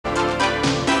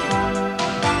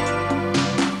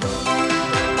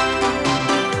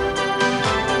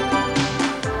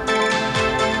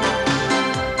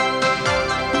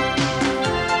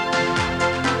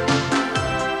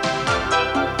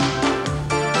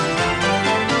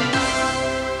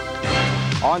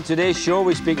On today's show,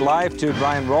 we speak live to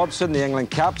Brian Robson, the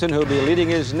England captain, who will be leading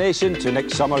his nation to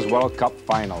next summer's World Cup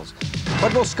finals.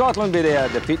 But will Scotland be there?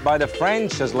 Defeat by the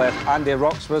French has left Andy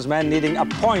Roxburgh's men needing a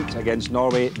point against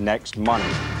Norway next month.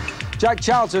 Jack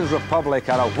Charlton's Republic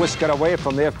are a whisker away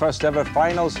from their first ever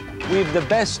finals. We've the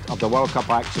best of the World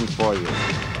Cup action for you.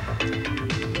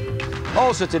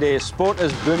 Also today, sport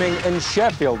is booming in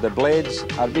Sheffield. The Blades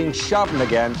are being sharpened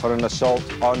again for an assault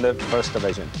on the First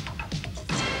Division.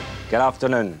 Good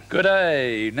afternoon. Good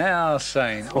day. Now,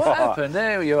 Saint, what happened?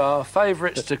 There you are,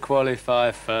 favourites to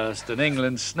qualify first, and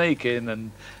England sneak in,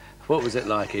 and what was it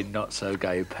like in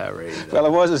not-so-gay Paris? Well,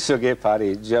 it wasn't so gay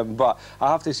Paris, Jim, but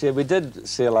I have to say, we did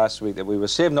say last week that we were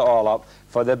saving it all up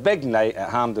for the big night at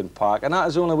Hampden Park, and that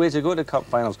is the only way to go to Cup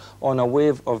finals, on a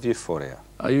wave of euphoria.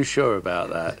 Are you sure about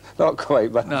that? Not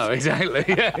quite, but... No, exactly.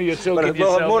 Yeah, you're talking but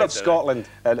yourself we'll more of Scotland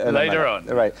in later on.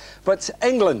 Right. But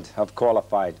England have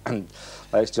qualified.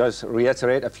 Let's just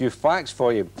reiterate a few facts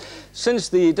for you. Since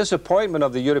the disappointment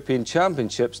of the European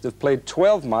Championships, they've played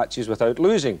 12 matches without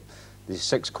losing. The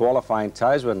 6 qualifying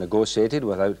ties were negotiated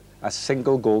without a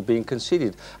single goal being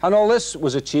conceded. And all this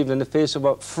was achieved in the face of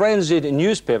a frenzied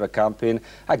newspaper campaign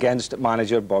against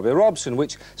manager Bobby Robson,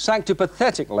 which sank to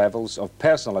pathetic levels of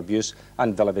personal abuse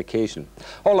and vilification.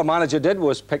 All the manager did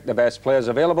was pick the best players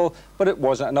available, but it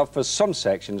wasn't enough for some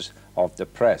sections of the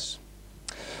press.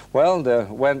 Well, there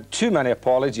weren't too many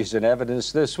apologies in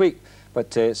evidence this week,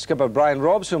 but skipper Brian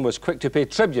Robson was quick to pay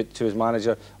tribute to his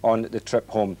manager on the trip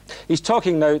home. He's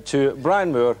talking now to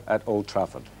Brian Moore at Old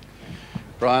Trafford.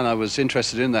 Brian, I was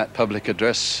interested in that public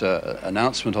address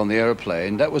announcement on the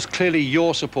aeroplane. That was clearly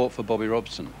your support for Bobby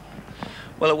Robson.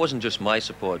 Well, it wasn't just my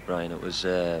support, Brian. It was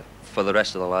for the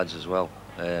rest of the lads as well.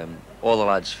 All the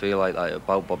lads feel like that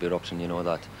about Bobby Robson, you know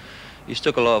that. He's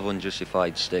took a lot of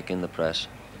unjustified stick in the press,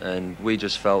 and we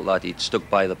just felt that he'd stuck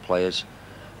by the players,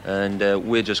 and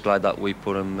we're just glad that we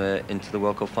put him into the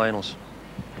World Cup finals.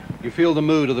 You feel the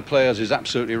mood of the players is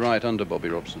absolutely right under Bobby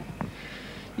Robson?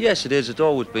 Yes, it is. It's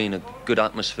always been a good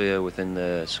atmosphere within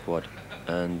the squad,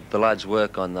 and the lads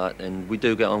work on that, and we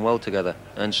do get on well together,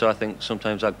 and so I think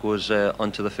sometimes that goes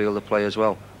onto the field of play as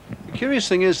well. The curious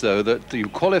thing is, though, that you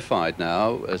qualified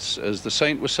now, as the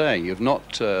Saint was saying. You've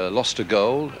not lost a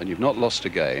goal and you've not lost a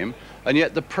game, and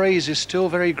yet the praise is still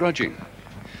very grudging.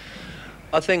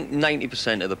 I think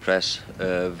 90% of the press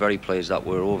very pleased that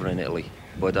we're over in Italy,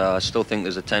 but I still think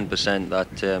there's a 10%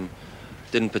 that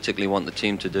didn't particularly want the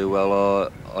team to do well,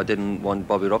 or didn't want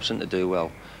Bobby Robson to do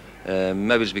well.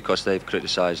 Maybe it's because they've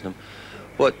criticised him.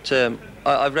 But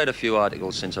I've read a few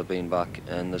articles since I've been back,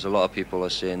 and there's a lot of people are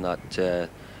saying that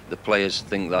the players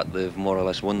think that they've more or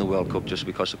less won the World Cup just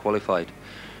because they qualified.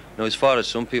 Now, as far as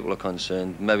some people are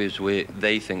concerned, maybe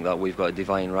they think that we've got a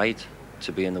divine right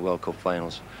to be in the World Cup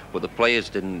finals. But the players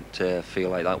didn't feel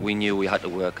like that. We knew we had to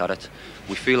work at it.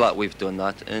 We feel like we've done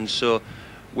that, and so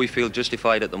we feel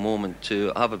justified at the moment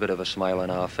to have a bit of a smile on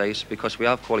our face because we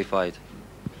have qualified.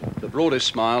 The broadest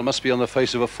smile must be on the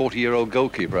face of a 40-year-old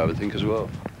goalkeeper, I would think, as well.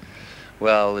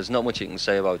 Well, there's not much you can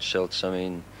say about Schultz. I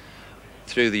mean,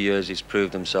 through the years he's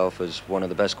proved himself as one of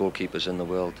the best goalkeepers in the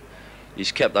world.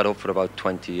 He's kept that up for about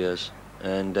 20 years,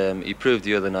 and he proved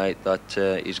the other night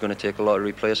that he's going to take a lot of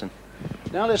replacing.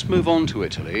 Now let's move on to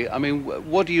Italy. I mean,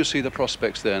 what do you see the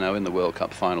prospects there now in the World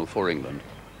Cup final for England?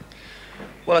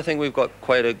 Well, I think we've got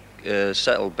quite a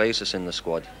settled basis in the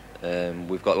squad.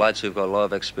 We've got lads who've got a lot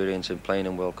of experience in playing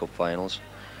in World Cup finals,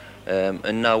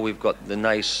 and now we've got the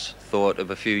nice thought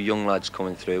of a few young lads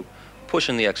coming through,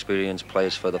 pushing the experienced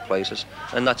players for the places,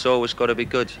 and that's always got to be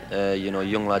good. You know,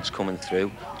 young lads coming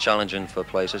through, challenging for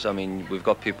places. I mean, we've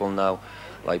got people now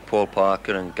like Paul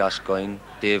Parker and Gascoigne,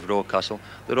 Dave Rocastle.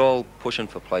 They're all pushing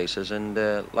for places, and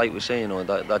like we say, you know,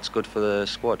 that's good for the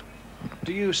squad.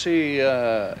 Do you see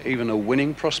even a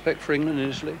winning prospect for England in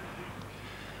Italy?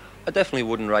 I definitely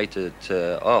wouldn't write it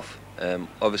off.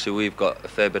 Obviously, we've got a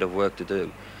fair bit of work to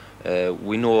do.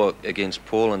 We know against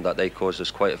Poland that they caused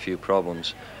us quite a few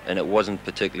problems, and it wasn't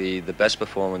particularly the best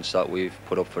performance that we've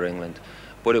put up for England.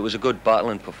 But it was a good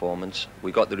battling performance.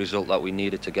 We got the result that we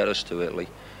needed to get us to Italy.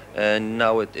 And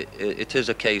now it is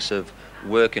a case of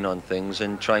working on things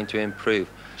and trying to improve.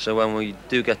 So when we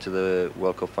do get to the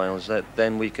World Cup finals,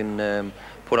 then we can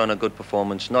put on a good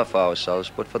performance, not for ourselves,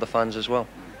 but for the fans as well.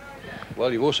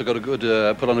 Well, you've also got a good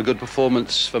put on a good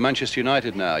performance for Manchester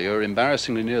United now. You're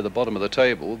embarrassingly near the bottom of the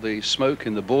table. The smoke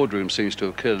in the boardroom seems to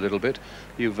have cleared a little bit.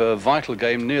 You've a vital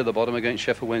game near the bottom against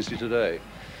Sheffield Wednesday today.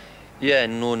 Yeah,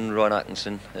 known Ron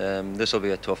Atkinson. This will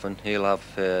be a tough one. He'll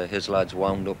have his lads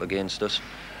wound up against us.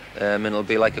 And it'll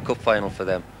be like a cup final for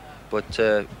them. But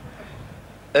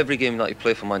every game that you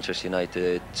play for Manchester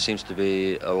United seems to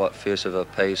be a lot fiercer of a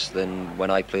pace than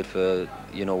when I played for,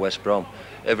 you know, West Brom.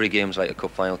 Every game's like a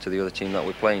cup final to the other team that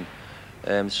we're playing.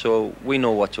 So we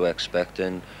know what to expect,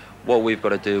 and what we've got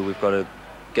to do, we've got to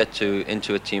get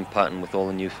into a team pattern with all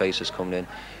the new faces coming in,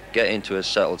 get into a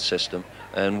settled system,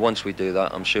 and once we do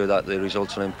that, I'm sure that the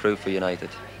results will improve for United.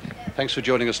 Thanks for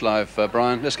joining us live,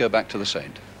 Brian. Let's go back to the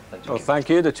Saint. Well, thank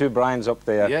you, the two Brians up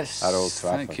there yes, at Old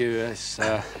Trafford. Thank you. Yes,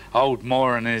 Old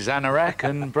Moore and his anorak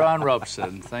and Brian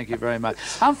Robson. Thank you very much.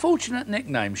 Unfortunate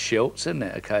nickname, Schultz, isn't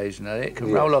it, occasionally? It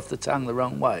can roll off the tongue the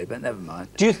wrong way, but never mind.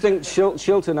 Do you think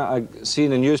Shilton, I've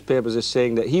seen in newspapers, is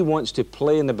saying that he wants to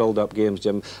play in the build-up games,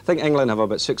 Jim? I think England have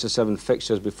about 6 or 7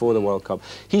 fixtures before the World Cup.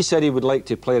 He said he would like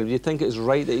to play. Do you think it's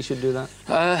right that he should do that?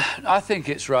 I think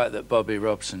it's right that Bobby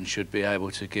Robson should be able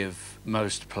to give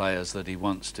most players that he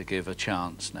wants to give a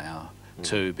chance now.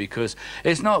 Too, because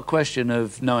it's not a question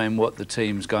of knowing what the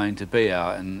team's going to be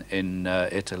out in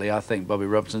Italy. I think Bobby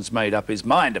Robson's made up his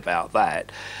mind about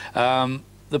that.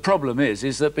 The problem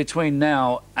is that between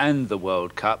now and the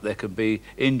World Cup there can be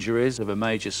injuries of a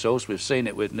major source. We've seen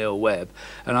it with Neil Webb,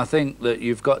 and I think that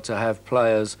you've got to have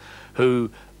players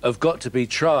who have got to be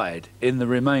tried in the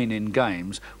remaining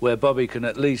games where Bobby can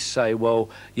at least say, well,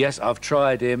 yes, I've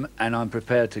tried him and I'm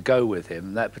prepared to go with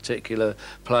him, that particular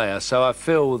player. So I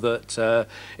feel that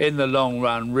in the long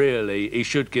run, really, he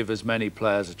should give as many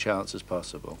players a chance as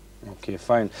possible. OK,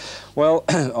 fine. Well,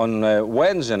 on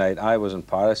Wednesday night, I was in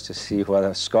Paris to see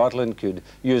whether Scotland could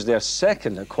use their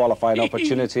second qualifying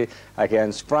opportunity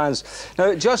against France.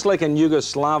 Now, just like in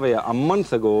Yugoslavia a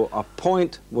month ago, a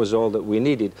point was all that we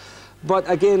needed. But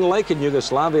again, like in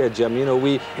Yugoslavia, Jim, you know,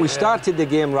 we started the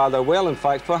game rather well. In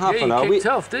fact, for half an hour, you kicked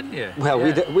off, didn't you? Well,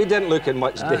 we didn't look in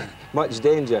much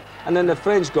danger, and then the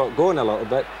French got going a little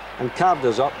bit and carved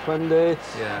us up. And the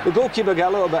goalkeeper got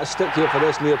a little bit of stick here for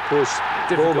this near post.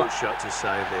 Difficult shot to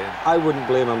save, Ian. I wouldn't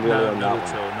blame him really on that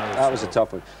one. That was a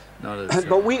tough one.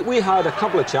 But we had a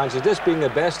couple of chances. This being the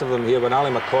best of them here when Ali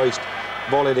McCoist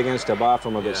volleyed against the bar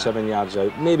from about 7 yards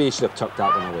out. Maybe he should have tucked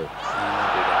that one away.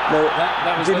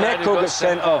 Now, Dimeco got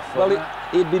sent off. Well,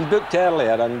 he'd been booked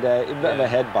earlier and a bit of a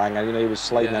headbanger. You know, he was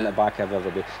sliding in the back of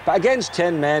everybody. But against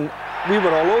 10 men, we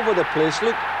were all over the place.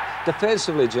 Look,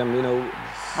 defensively, Jim, you know,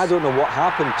 I don't know what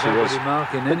happened to us. But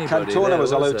Cantona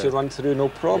was allowed to run through no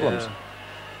problems.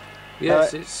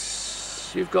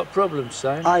 Yes, you've got problems,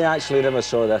 Sam. I actually never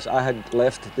saw this. I had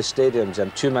left the stadium,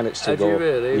 Jim, 2 minutes to go. Did you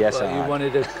really? Yes, well, I You had.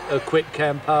 wanted a quick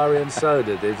Campari and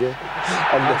soda, did you?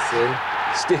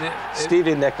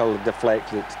 Stevie Nicol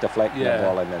deflecting the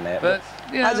ball in the net. But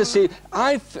as I say,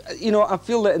 I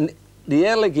feel that in the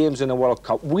early games in the World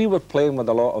Cup, we were playing with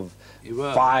a lot of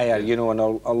fire, you know, and a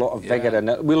lot of vigour,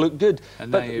 and we looked good. And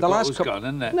but now the last couple,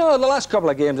 isn't it? No, the last couple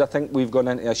of games, I think we've gone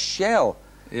into a shell.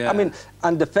 Yeah. I mean,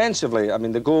 and defensively, I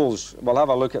mean, the goals, we'll have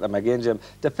a look at them again, Jim.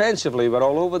 Defensively, we're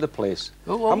all over the place.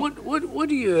 Well, what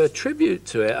do you attribute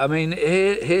to it? I mean,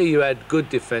 here you had good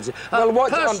defence.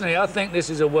 Personally, I think this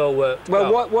is a well-worked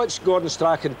goal. Watch Gordon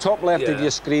Strachan, top left of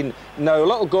your screen. Now,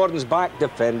 little Gordon's back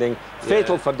defending,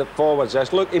 fatal for the forwards.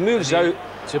 Look, he moves out.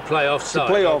 To play offside.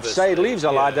 To play offside, leaves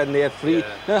a lad in there free.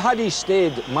 Now, had he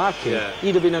stayed marking,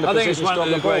 he'd have been in a position to stop the ball. I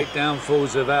think it's one of the great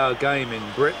downfalls of our game in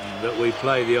Britain that we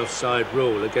play the offside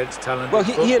rule against talented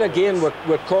footballers. Well, here again,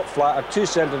 we're caught flat. Our 2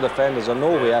 central defenders are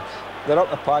nowhere. They're up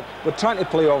the park. We're trying to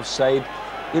play offside.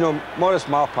 You know, Maurice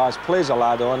Malpass plays a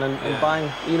lad on and bang,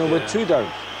 you know, we're 2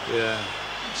 down. Yeah.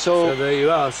 So there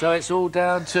you are. So it's all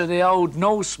down to the old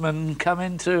Norseman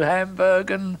coming to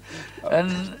Hamburg and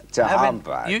to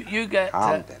Hamburg. You get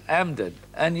Hamden,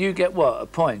 and you get what? A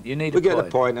point. You need a point. We get a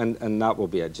point, and that will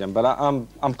be it, Jim. But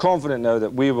I'm confident now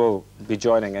that we will be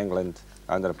joining England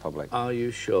and the Republic. Are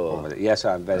you sure? Yes,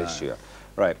 I'm very sure.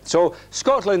 Right. So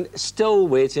Scotland still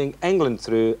waiting, England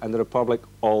through, and the Republic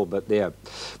all but there.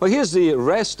 Well, here's the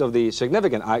rest of the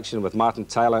significant action with Martin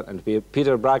Tyler and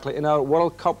Peter Brackley in our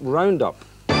World Cup roundup.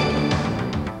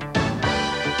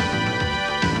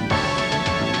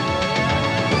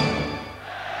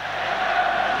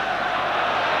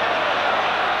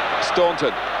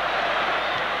 Staunton.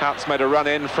 Houts made a run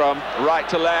in from right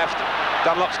to left.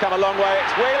 Dunlop's come a long way.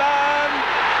 It's Whelan.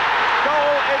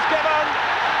 Goal is given.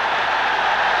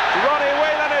 Ronnie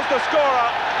Whelan is the scorer.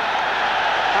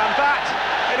 And that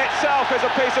in itself is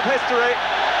a piece of history.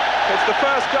 It's the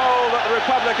first goal that the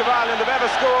Republic of Ireland have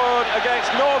ever scored against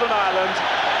Northern Ireland.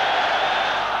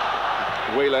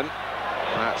 Whelan.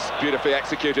 That's beautifully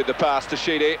executed, the pass to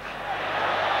Sheedy.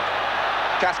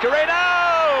 Cascarino!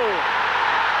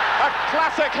 A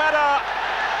classic header.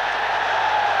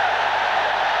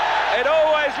 It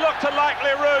always looked a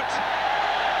likely route.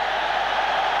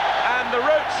 And the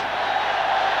route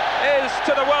is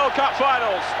to the World Cup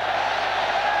finals.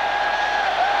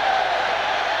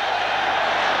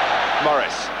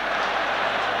 Morris.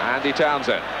 Andy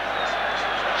Townsend.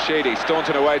 Sheedy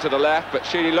staunting away to the left, but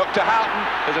Sheedy looked to Houghton.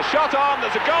 There's a shot on,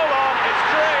 there's a goal on, it's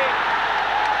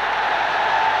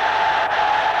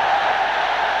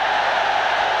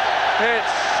 3.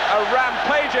 It's a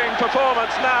rampaging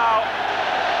performance now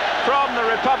from the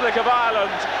Republic of Ireland.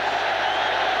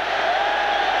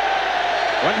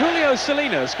 When Julio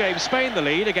Salinas gave Spain the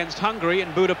lead against Hungary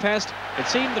in Budapest, it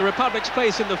seemed the Republic's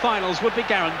place in the finals would be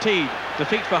guaranteed.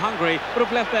 Defeat for Hungary would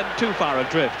have left them too far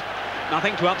adrift.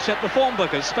 Nothing to upset the form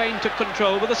book as Spain took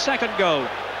control with a second goal.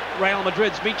 Real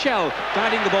Madrid's Michel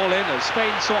guiding the ball in as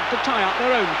Spain sought to tie up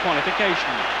their own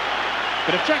qualification.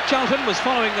 But if Jack Charlton was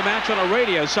following the match on a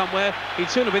radio somewhere,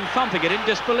 he'd soon have been thumping it in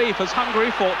disbelief as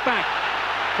Hungary fought back.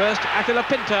 First, Attila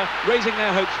Pinter raising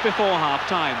their hopes before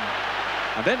half-time.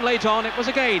 And then late on, it was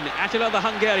again Attila the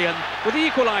Hungarian with the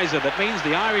equaliser that means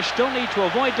the Irish still need to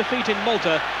avoid defeat in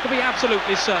Malta to be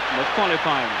absolutely certain of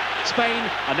qualifying. Spain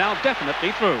are now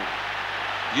definitely through.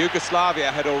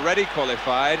 Yugoslavia had already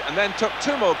qualified and then took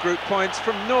 2 more group points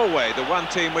from Norway, the one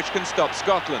team which can stop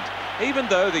Scotland, even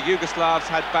though the Yugoslavs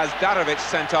had Bazdarovic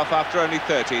sent off after only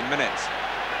 13 minutes.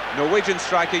 Norwegian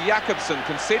striker Jakobsen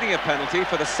conceding a penalty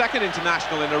for the second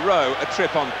international in a row, a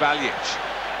trip on Baljic.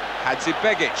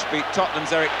 Hadzibegic beat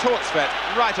Tottenham's Erik Tortsvedt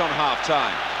right on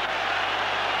half-time.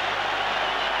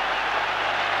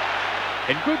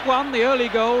 In Group 1, the early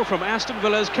goal from Aston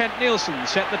Villa's Kent Nielsen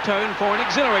set the tone for an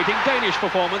exhilarating Danish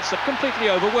performance that completely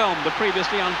overwhelmed the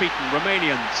previously unbeaten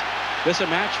Romanians. This a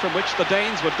match from which the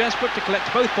Danes were desperate to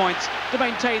collect both points to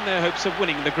maintain their hopes of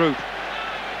winning the group.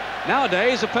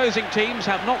 Nowadays, opposing teams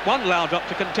have not one Laudrup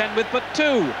to contend with, but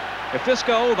 2. If this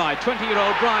goal by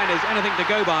 20-year-old Brian is anything to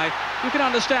go by, you can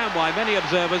understand why many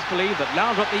observers believe that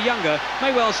Laudrup the younger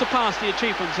may well surpass the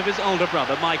achievements of his older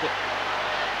brother, Michael.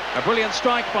 A brilliant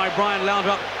strike by Brian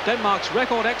Laudrup, Denmark's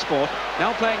record export,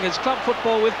 now playing his club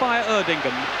football with Bayer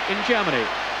Erdingen in Germany.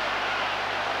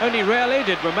 Only rarely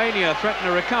did Romania threaten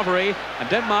a recovery, and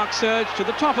Denmark's surge to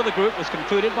the top of the group was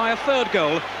concluded by a 3rd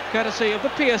goal, courtesy of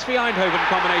the PSV Eindhoven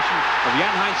combination of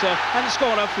Jan Heinze and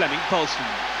scorer Flemming Poulsen.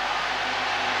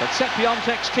 But Sepp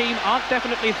Piontek's team aren't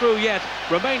definitely through yet.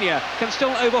 Romania can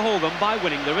still overhaul them by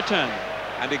winning the return.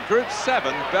 And in Group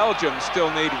 7, Belgium still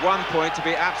need 1 point to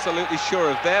be absolutely sure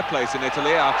of their place in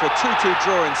Italy after a 2-2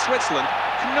 draw in Switzerland.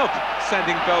 Knoop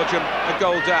sending Belgium a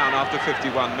goal down after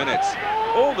 51 minutes.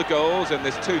 All the goals in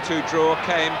this 2-2 draw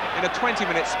came in a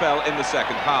 20-minute spell in the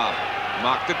second half.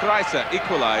 Marc de Gruyter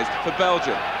equalised for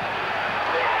Belgium.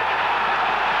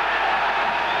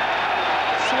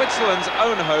 Switzerland's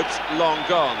own hopes long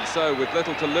gone, so with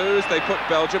little to lose, they put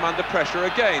Belgium under pressure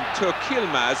again. Turk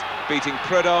Yilmaz beating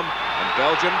Prudhomme, and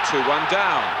Belgium 2-1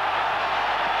 down.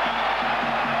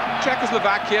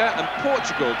 Czechoslovakia and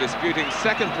Portugal disputing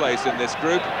second place in this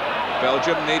group.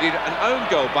 Belgium needed an own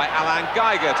goal by Alain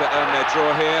Geiger to earn their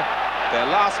draw here. Their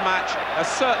last match, a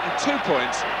certain 2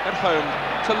 points at home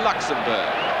to Luxembourg.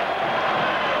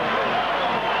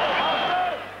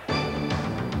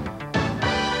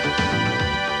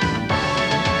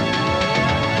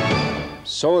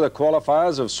 So the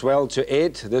qualifiers have swelled to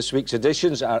 8. This week's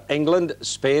editions are England,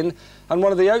 Spain, and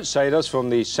one of the outsiders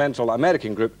from the Central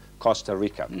American group, Costa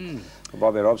Rica.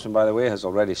 Bobby Robson, by the way, has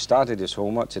already started his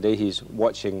homework. Today he's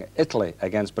watching Italy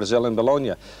against Brazil in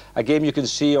Bologna, a game you can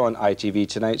see on ITV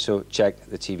tonight, so check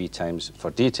the TV times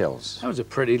for details. That was a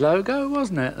pretty logo,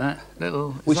 wasn't it, that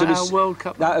little World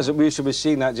Cup? We should be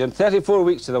seeing that, Jim. 34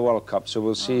 weeks to the World Cup, so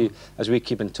we'll see as we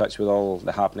keep in touch with all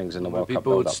the happenings in the World Cup.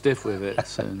 We'll be bored stiff with it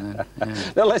soon then.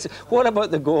 Yeah. Now, listen, what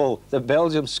about the goal that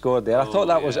Belgium scored there? I thought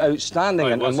that was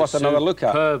outstanding and worth another look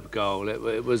at. Superb goal.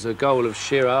 It was a goal of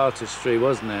sheer artistry,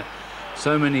 wasn't it?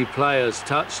 So many players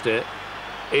touched it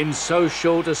in so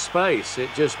short a space. It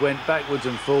just went backwards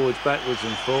and forwards, backwards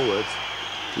and forwards.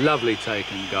 Lovely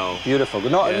taken goal. Beautiful.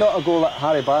 Not a goal that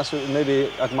Harry Bassett would maybe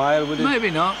admire, would he?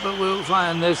 Maybe not, but we'll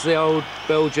find there's the old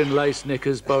Belgian lace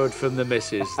knickers borrowed from the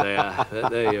missus there.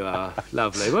 There you are.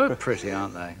 Lovely. Well, pretty,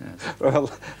 aren't they? Yeah.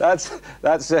 Well, that's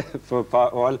it for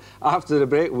part 1. After the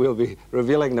break, we'll be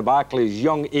revealing the Barclays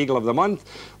Young Eagle of the Month.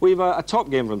 We've a top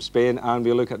game from Spain, and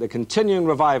we'll look at the continuing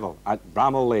revival at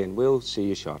Bramall Lane. We'll see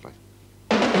you shortly.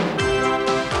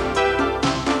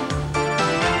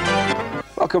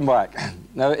 Welcome back.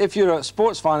 Now, if you're a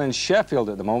sports fan in Sheffield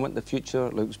at the moment, the future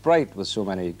looks bright with so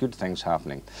many good things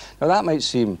happening. Now, that might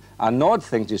seem an odd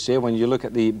thing to say when you look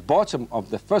at the bottom of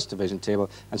the First Division table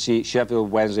and see Sheffield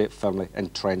Wednesday firmly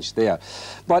entrenched there.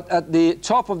 But at the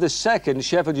top of the second,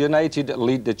 Sheffield United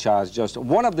lead the charge, just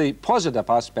one of the positive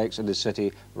aspects in the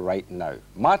city right now.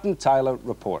 Martin Tyler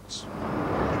reports.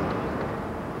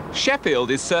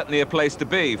 Sheffield is certainly a place to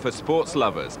be for sports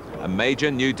lovers. A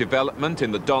major new development in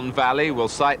the Don Valley will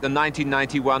cite the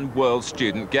 1991 World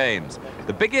Student Games,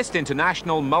 the biggest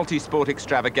international multi-sport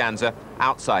extravaganza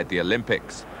outside the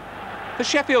Olympics. The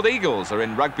Sheffield Eagles are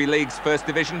in Rugby League's First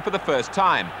Division for the first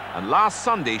time, and last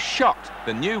Sunday shocked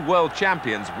the new world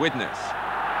champions Widnes.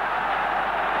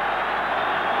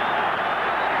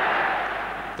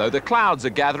 Though the clouds are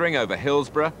gathering over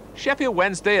Hillsborough, Sheffield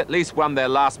Wednesday at least won their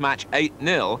last match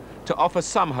 8-0 to offer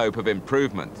some hope of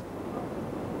improvement.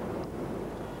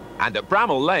 And at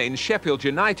Bramall Lane, Sheffield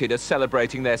United are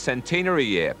celebrating their centenary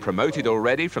year, promoted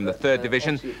already from the third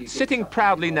division, sitting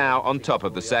proudly now on top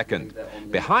of the second.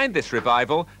 Behind this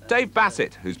revival, Dave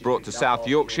Bassett, who's brought to South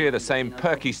Yorkshire the same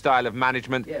perky style of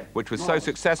management which was so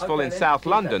successful in South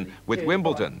London with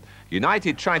Wimbledon.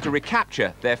 United trying to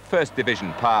recapture their first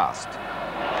division past.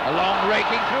 A long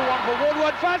raking through one for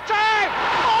Woodward, first time!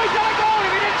 Oh, he's got a goal!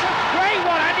 If he didn't, a great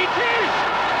one, and it is!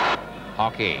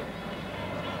 Hockey.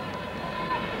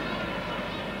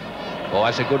 Oh,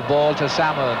 that's a good ball to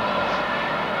Salmons.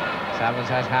 Salmons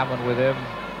has Hammond with him.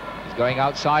 He's going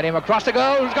outside him, across the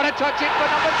goal. He's going to touch it for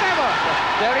number 7.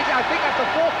 There it is. I think that's the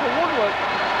 4th for Woodward.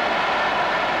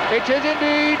 It is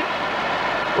indeed.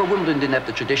 Well, Wimbledon didn't have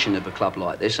the tradition of a club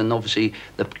like this, and obviously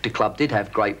the club did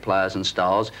have great players and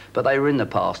stars, but they were in the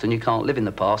past, and you can't live in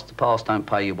the past. The past don't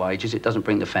pay your wages, it doesn't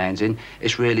bring the fans in.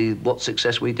 It's really what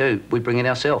success we do. We bring in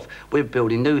ourselves. We're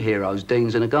building new heroes,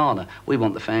 Deans and Agana. We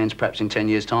want the fans, perhaps in 10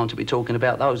 years' time, to be talking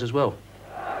about those as well.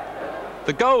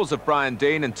 The goals of Brian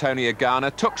Dean and Tony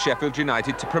Agana took Sheffield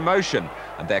United to promotion,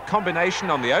 and their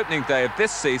combination on the opening day of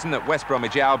this season at West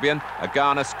Bromwich Albion,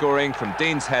 Agana scoring from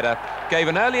Dean's header, gave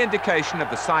an early indication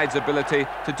of the side's ability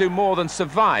to do more than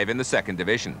survive in the second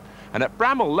division. And at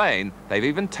Bramall Lane, they've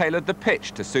even tailored the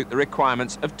pitch to suit the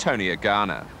requirements of Tony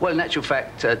Agana. Well, in actual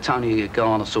fact, Tony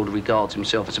Agana sort of regards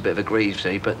himself as a bit of a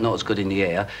Greavsie, but not as good in the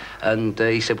air. And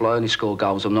he said, well, I only score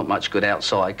goals, I'm not much good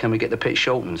outside. Can we get the pitch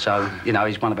shortened? So, you know,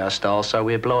 he's one of our stars, so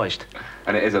we're obliged.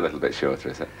 And it is a little bit shorter,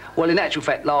 is it? Well, in actual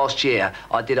fact, last year,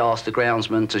 I did ask the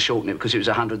groundsman to shorten it because it was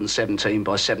 117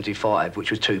 by 75,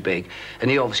 which was too big.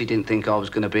 And he obviously didn't think I was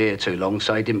going to be here too long,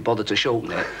 so he didn't bother to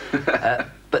shorten it.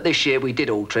 But this year we did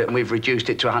alter it, and we've reduced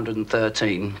it to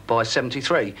 113 by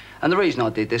 73. And the reason I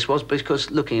did this was because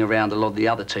looking around a lot of the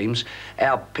other teams,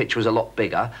 our pitch was a lot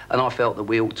bigger, and I felt that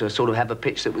we ought to sort of have a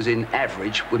pitch that was in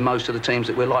average with most of the teams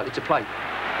that we're likely to play.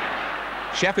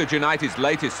 Sheffield United's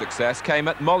latest success came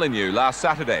at Molineux last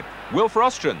Saturday. Wilfer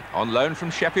Ostrom on loan from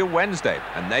Sheffield Wednesday,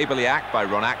 a neighbourly act by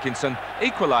Ron Atkinson,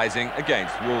 equalising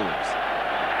against Wolves.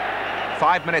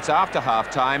 5 minutes after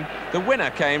half-time, the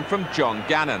winner came from John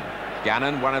Gannon.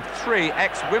 Gannon, one of 3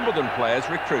 ex-Wimbledon players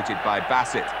recruited by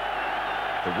Bassett.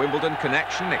 The Wimbledon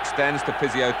connection extends to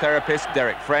physiotherapist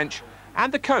Derek French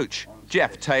and the coach,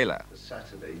 Jeff Taylor.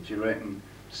 Saturday, do you reckon,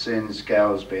 since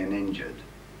Gal's been injured,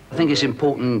 I think it's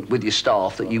important with your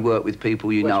staff that you work with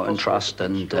people you know and trust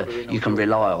and you can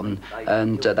rely on,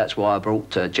 and that's why I brought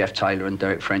Jeff Taylor and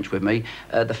Derek French with me.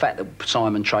 The fact that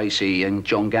Simon Tracy and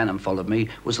John Gannon followed me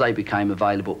was they became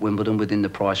available at Wimbledon within the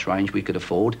price range we could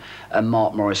afford, and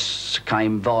Mark Morris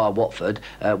came via Watford.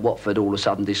 Watford all of a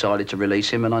sudden decided to release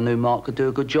him, and I knew Mark could do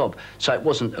a good job. So it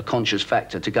wasn't a conscious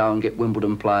factor to go and get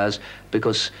Wimbledon players,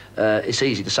 because it's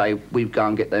easy to say we go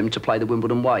and get them to play the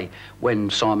Wimbledon way. When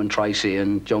Simon Tracy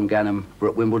and John Gannon were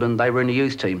at Wimbledon, they were in the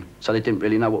youth team, so they didn't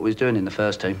really know what we was doing in the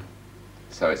first team.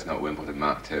 So it's not Wimbledon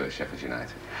Mark II at Sheffield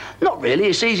United? Not really.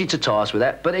 It's easy to tie us with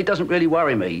that, but it doesn't really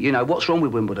worry me. You know, what's wrong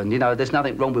with Wimbledon? You know, there's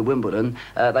nothing wrong with Wimbledon.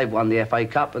 They've won the FA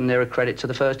Cup and they're a credit to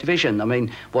the First Division. I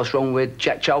mean, what's wrong with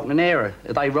Jack Charlton and Era?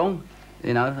 Are they wrong?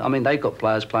 You know, I mean, they've got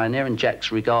players playing there, and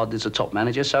Jack's regarded as a top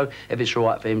manager, so if it's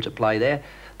right for him to play there.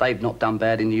 They've not done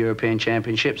bad in the European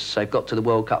Championships. They've got to the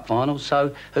World Cup finals,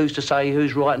 so who's to say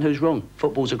who's right and who's wrong?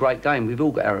 Football's a great game. We've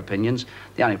all got our opinions.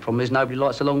 The only problem is nobody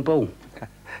likes a long ball.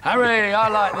 Harry, I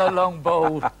like the long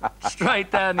ball.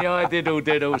 Straight down the eye,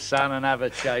 diddle, son, and have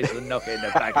a chase and knock it in the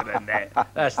back of the net.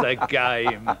 That's the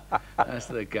game. That's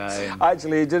the game.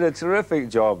 Actually, he did a terrific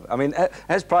job. I mean,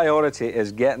 his priority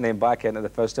is getting them back into the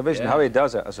First Division. Yeah. How he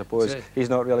does it, I suppose, he's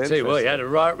not really interested. Well, he had a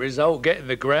right result getting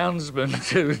the groundsman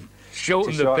to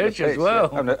shorten the pitch as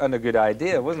well. And a good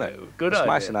idea, wasn't it? Good idea.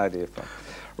 Smashing idea for him.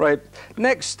 Right,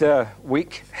 next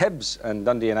week, Hibs and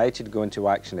Dundee United go into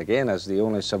action again as the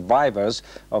only survivors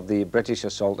of the British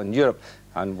assault in Europe,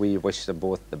 and we wish them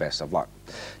both the best of luck.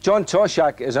 John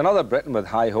Toshak is another Briton with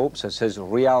high hopes as his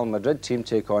Real Madrid team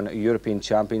take on European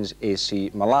champions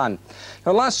AC Milan.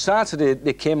 Now, last Saturday,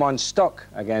 they came unstuck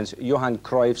against Johan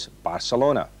Cruyff's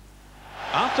Barcelona.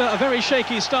 After a very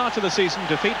shaky start to the season,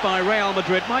 defeat by Real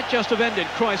Madrid might just have ended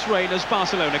Cruyff's reign as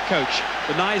Barcelona coach.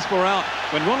 The knives were out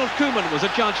when Ronald Koeman was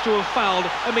adjudged to have fouled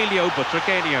Emilio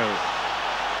Butragueño.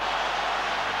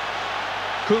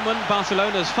 Koeman,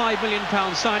 Barcelona's £5 million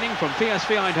signing from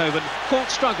PSV Eindhoven, caught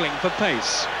struggling for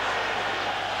pace.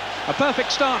 A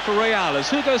perfect start for Real as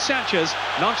Hugo Sanchez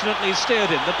nonchalantly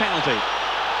steered in the penalty.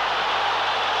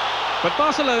 But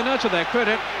Barcelona, to their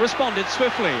credit, responded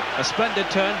swiftly. A splendid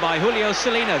turn by Julio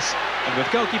Salinas. And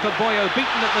with goalkeeper Boyo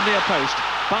beaten at the near post,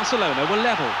 Barcelona were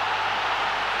level.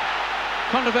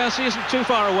 Controversy isn't too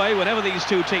far away whenever these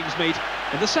two teams meet.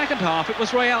 In the second half, it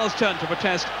was Real's turn to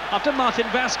protest after Martin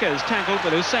Vasquez tangled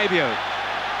with Eusebio.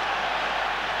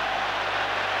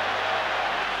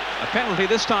 A penalty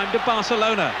this time to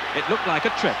Barcelona. It looked like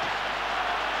a trip.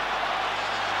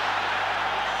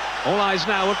 All eyes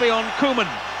now would be on Koeman.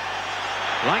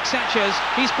 Like Sanchez,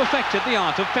 he's perfected the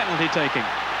art of penalty taking.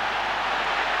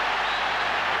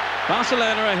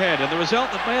 Barcelona ahead, and the result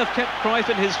that may have kept Cruyff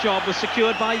in his job was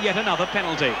secured by yet another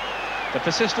penalty. The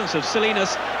persistence of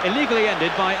Salinas illegally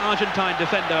ended by Argentine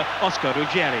defender Oscar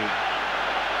Ruggeri.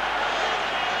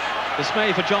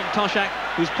 Dismay for John Toshak,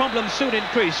 whose problems soon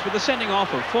increased with the sending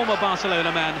off of former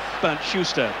Barcelona man Bernd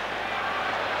Schuster.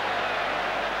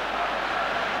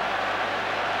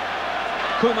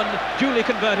 Koeman duly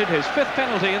converted his 5th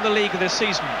penalty in the league this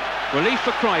season. Relief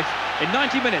for Cruyff. In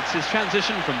 90 minutes, his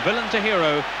transition from villain to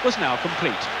hero was now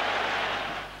complete.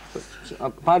 A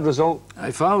bad result.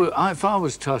 If I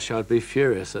was Tosh, I'd be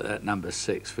furious at that number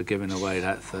 6 for giving away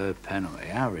that 3rd penalty.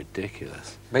 How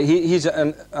ridiculous. But he's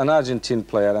an Argentine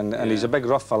player, and he's a big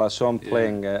rough fella. I saw him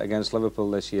playing against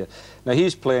Liverpool this year. Now,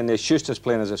 he's playing, Schuster's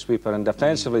playing as a sweeper, and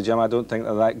defensively, Jim, I don't think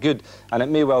they're that good. And it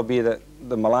may well be that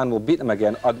the Milan will beat them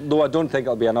again, though I don't think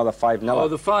it'll be another 5-0. Oh,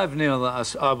 the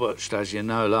 5-0 that I watched, as you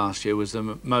know, last year was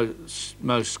the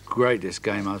most greatest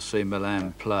game I've seen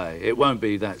Milan play. It won't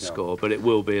be that score, but it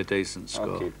will be a decent score.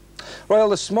 Okay. Well,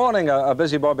 this morning, a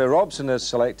busy Bobby Robson has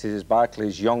selected his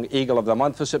Barclays Young Eagle of the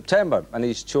Month for September, and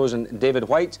he's chosen David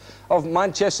White of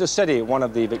Manchester City, one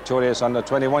of the victorious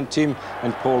under-21 team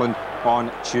in Poland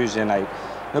on Tuesday night.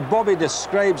 Now, Bobby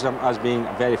describes him as being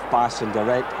very fast and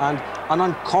direct and an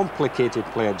uncomplicated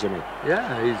player, Jimmy.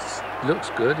 Yeah, he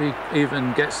looks good. He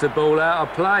even gets the ball out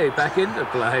of play, back into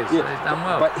play, so he's done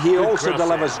well. But he also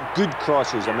delivers good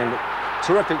crosses. I mean,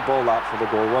 terrific ball that for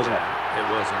the goal, wasn't it? It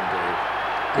was indeed.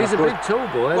 He's a big tall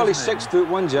boy, well, he's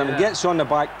 6'1", Jim. He gets on the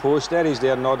back post. There he's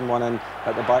there nodding one in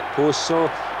at the back post. So,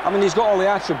 I mean, he's got all the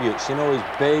attributes. You know, he's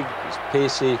big, he's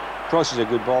pacey, crosses a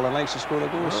good ball and likes to score a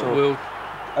goal. Well, so,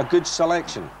 a good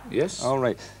selection. Yes. All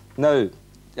right. Now,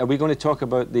 are we going to talk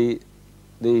about the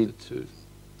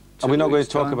are we not going to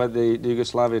talk about the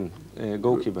Yugoslavian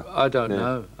goalkeeper? I don't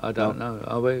know. I don't know.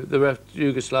 Are we the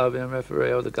Yugoslavian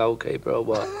referee or the goalkeeper or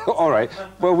what? All right.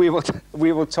 Well, we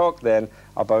will talk then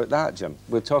about that, Jim.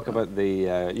 We'll talk about the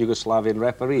Yugoslavian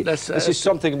referee. This is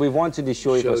something we wanted to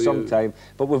show you for some time,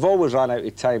 but we've always run out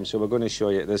of time, so we're going to show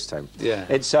you it this time. Yeah.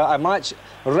 It's a match,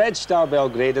 Red Star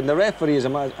Belgrade, and the referee is a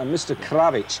Mr.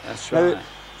 Kravic. That's right. Now,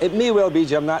 it may well be,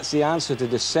 Jim, that's the answer to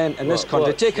dissent in this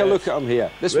country. Take a look at him here.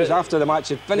 This was after the match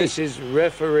had finished. This is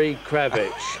referee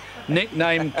Kravic,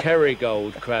 nicknamed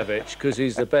Kerrygold Kravic, because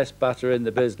he's the best butter in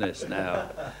the business now.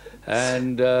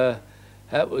 And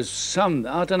that was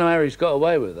I don't know how he's got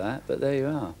away with that, but there you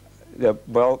are. Yeah,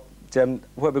 well, Jim,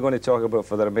 what are we going to talk about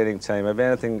for the remaining time? Have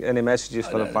any messages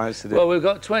for the fans today? Well, we've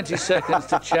got 20 seconds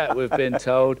to chat, we've been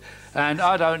told, and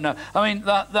I don't know. I mean,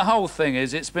 the whole thing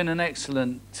is, it's been an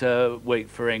excellent week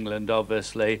for England,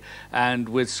 obviously, and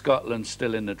with Scotland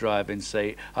still in the driving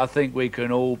seat, I think we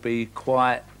can all be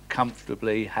quite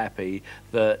comfortably happy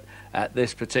that at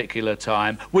this particular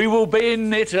time we will be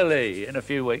in Italy in a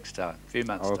few weeks' time, a few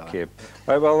months' time. Okay.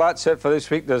 Right, well, that's it for this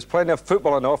week. There's plenty of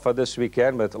football on offer this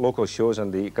weekend with local shows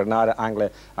in the Granada,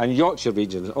 Anglia and Yorkshire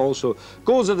regions. Also,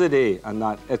 goals of the day and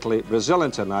that Italy-Brazil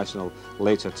international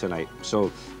later tonight.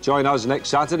 So join us next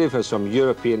Saturday for some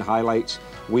European highlights.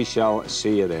 We shall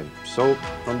see you then. So,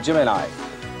 from Jim and I.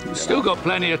 We've still got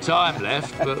plenty of time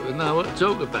left, but we know what to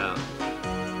talk about.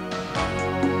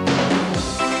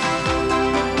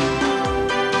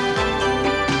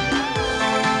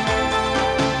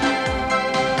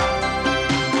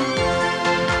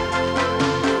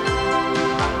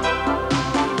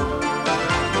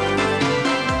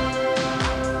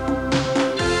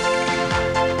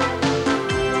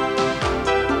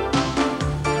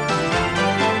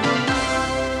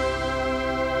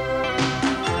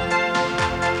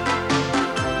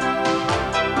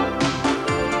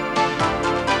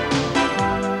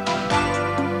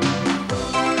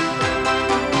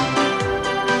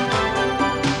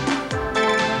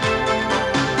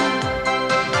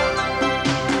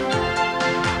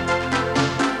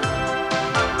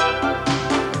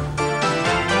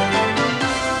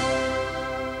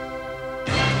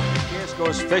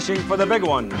 goes fishing for the big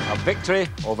one, a victory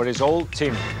over his old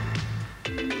team.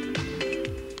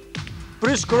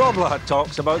 Bruce Grobler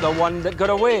talks about the one that got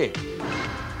away.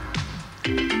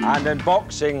 And in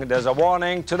boxing, there's a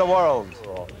warning to the world.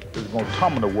 It's going to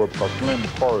come in the world because Glenn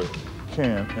McCarty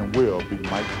can and will be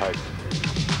Mike Tyson.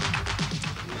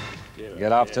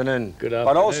 Good afternoon. Good afternoon.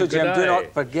 But also, Jim, Good do day.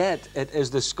 not forget, it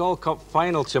is the Skull Cup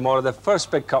final tomorrow, the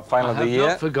first big cup final of the year. I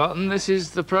have not forgotten. This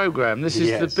is the programme. This is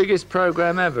Yes. the biggest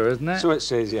programme ever, isn't it? So it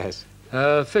says, yes.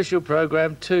 Official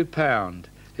programme, £2.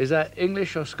 Is that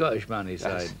English or Scottish money,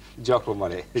 say? Jocko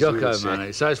money. as you would Jocko say.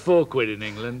 money. So it's £4 in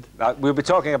England. We'll be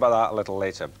talking about that a little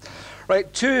later.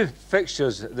 Right, two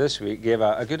fixtures this week gave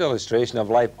a good illustration of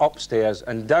life upstairs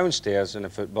and downstairs in the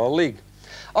Football League.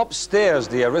 Upstairs,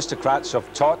 the aristocrats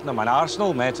of Tottenham and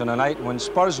Arsenal met on a night when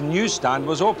Spurs' newsstand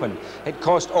was open. It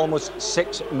cost almost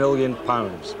 £6 million.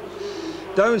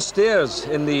 Downstairs,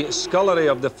 in the scullery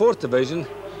of the 4th Division,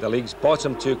 the league's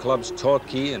bottom two clubs,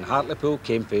 Torquay and Hartlepool,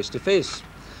 came face to face.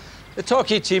 The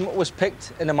Torquay team was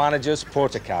picked in the manager's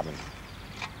portakabin.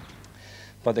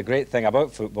 But the great thing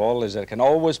about football is that it can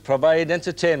always provide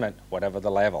entertainment, whatever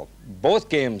the level. Both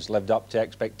games lived up to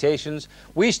expectations.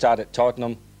 We start at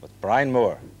Tottenham with Brian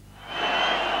Moore.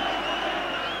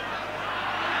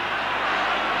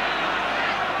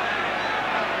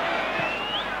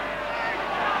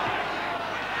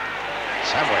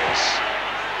 Samways.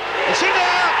 It's in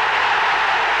there!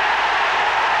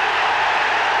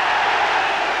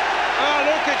 Oh,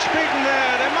 look, it's beaten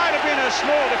there. There might have been a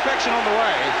small deflection on the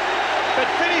way, but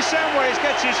Vinnie Samways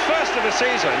gets his first of the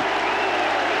season.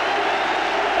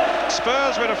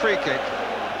 Spurs with a free kick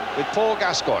with Paul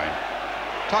Gascoigne.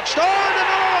 Touched on,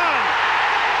 another one!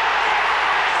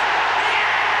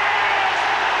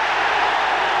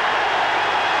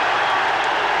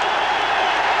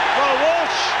 Well,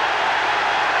 Walsh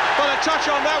got a touch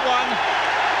on that one,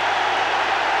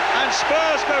 and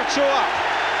Spurs go 2 up.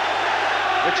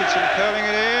 Richardson curling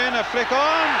it in, a flick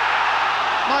on,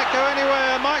 might go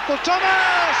anywhere, Michael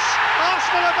Thomas!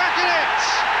 Arsenal are back in it!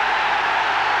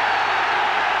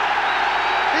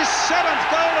 His 7th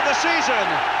goal of the season,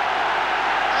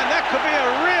 and that could be a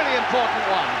really important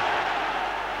one.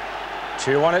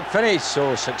 2-1 at finish,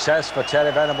 so success for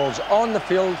Terry Venables on the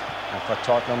field and for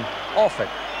Tottenham off it.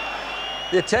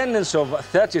 The attendance of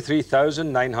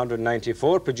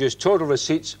 33,994 produced total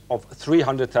receipts of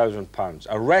 £300,000,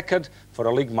 a record for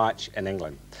a league match in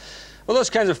England. Well,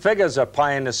 those kinds of figures are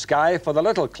pie in the sky for the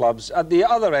little clubs at the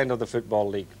other end of the Football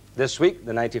League. This week,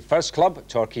 the 91st club,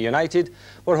 Torquay United,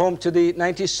 were home to the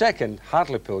 92nd,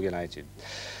 Hartlepool United.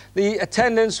 The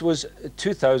attendance was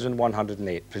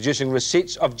 2,108, producing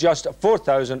receipts of just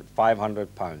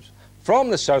 £4,500. From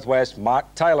the southwest,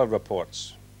 Mark Tyler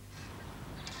reports.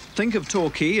 Think of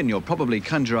Torquay and you'll probably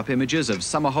conjure up images of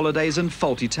summer holidays and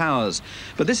faulty towers.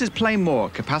 But this is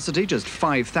Plainmoor, capacity just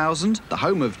 5,000, the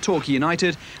home of Torquay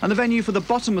United, and the venue for the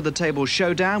bottom of the table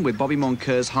showdown with Bobby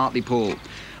Moncur's Hartlepool.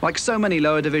 Like so many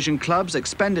lower division clubs,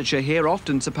 expenditure here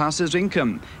often surpasses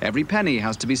income. Every penny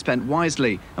has to be spent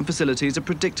wisely, and facilities are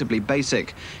predictably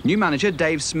basic. New manager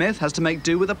Dave Smith has to make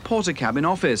do with a portakabin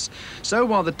office. So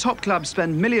while the top clubs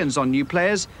spend millions on new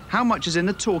players, how much is in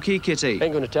the Torquay kitty?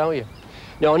 Ain't going to tell you.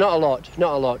 No, not a lot,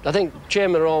 not a lot. I think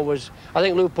Chairman always, I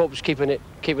think Lou Pope's keeping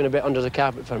a bit under the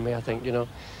carpet for me, I think, you know.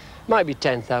 Might be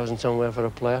 10,000 somewhere for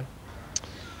a player.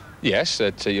 Yes,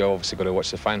 you obviously got to watch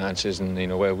the finances, and you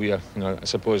know where we are. You know, I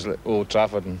suppose like Old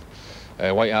Trafford and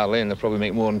White Hart Lane, they probably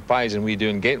make more in pies than we do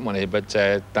in gate money. But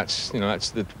that's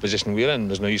the position we're in.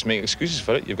 There's no use making excuses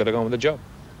for it. You've got to go on with the job.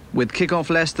 With kick-off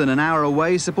less than an hour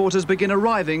away, supporters begin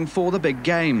arriving for the big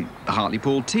game. The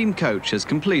Hartlepool team coach has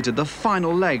completed the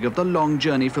final leg of the long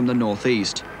journey from the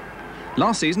northeast.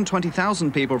 Last season,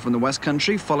 20,000 people from the West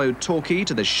Country followed Torquay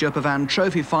to the Sherpa Van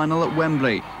Trophy final at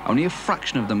Wembley. Only a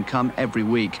fraction of them come every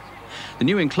week. The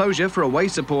new enclosure for away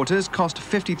supporters cost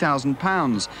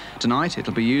 £50,000. Tonight,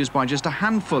 it'll be used by just a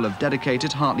handful of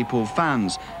dedicated Hartlepool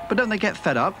fans. But don't they get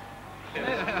fed up?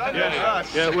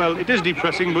 Yeah, well, it is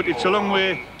depressing, but it's a long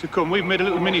way to come. We've made a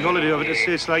little mini holiday of it.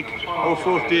 It's like our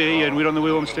 4th day here, and we're on the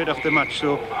way home straight after the match.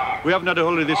 So we haven't had a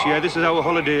holiday this year. This is our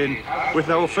holiday, and with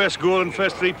our first goal and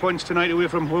first 3 points tonight away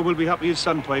from home, we'll be happy as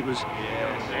sandpipers.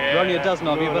 We're only a dozen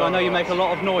of you, but I know you make a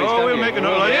lot of noise. Oh, we'll make a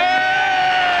noise.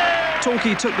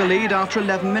 Torquay took the lead after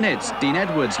 11 minutes. Dean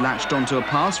Edwards latched onto a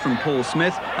pass from Paul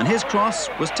Smith, and his cross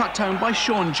was tucked home by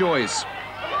Sean Joyce.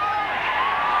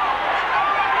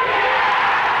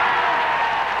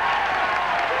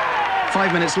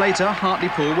 Five minutes later,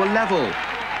 Hartlepool were level.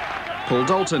 Paul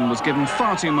Dalton was given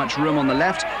far too much room on the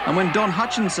left, and when Don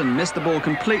Hutchinson missed the ball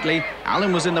completely,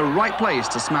 Allen was in the right place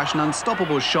to smash an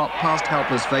unstoppable shot past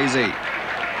helpless Vasey.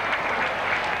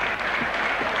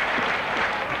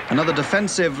 Another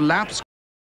defensive lapse.